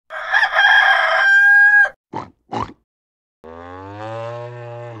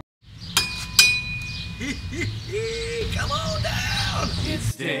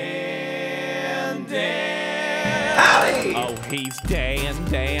He's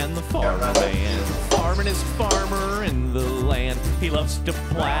Dan the farmer man, farmingest farmer in the land. He loves to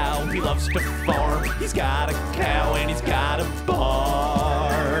plow, he loves to farm. He's got a cow and he's got a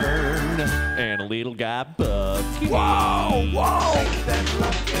barn, and a little guy Bucky. Whoa!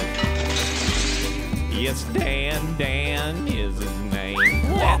 Yes, Dan is his name.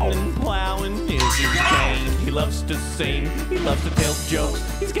 Planting and plowing is his game. He loves to sing, he loves to tell jokes.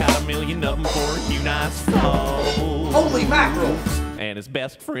 He's got a million of them for a few nice folks. Holy mackerel! And his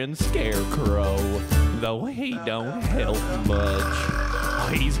best friend Scarecrow, though he don't help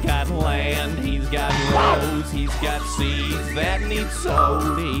much. He's got land, he's got rows, he's got seeds that need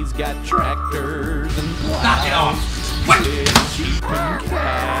sowed. He's got tractors and plows. Knock it off! With sheep and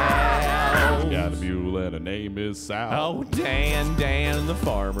cows. Got a mule and a name is Sal. Oh, Dan the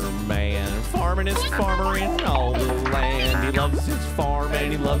farmer man, farmingest farmer in all the land. He loves his farm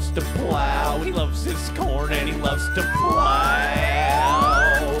and he loves to plow. He loves his corn and he loves to plow.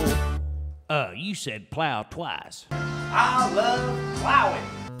 You said plow twice. I love plowing.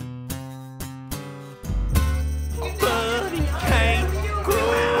 But he can't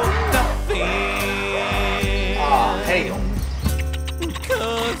grow nothing. Oh, hell.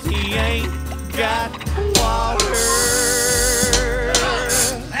 'Cause he ain't got water.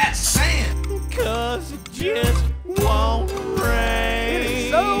 That's sand. 'Cause it just won't rain.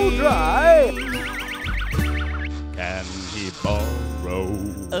 It's so dry. Can he borrow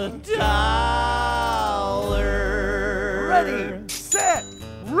 $1? Ready, set,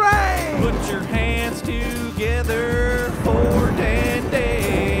 rain! Put your hands together for Dan.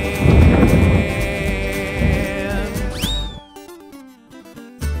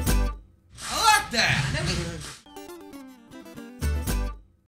 I like that.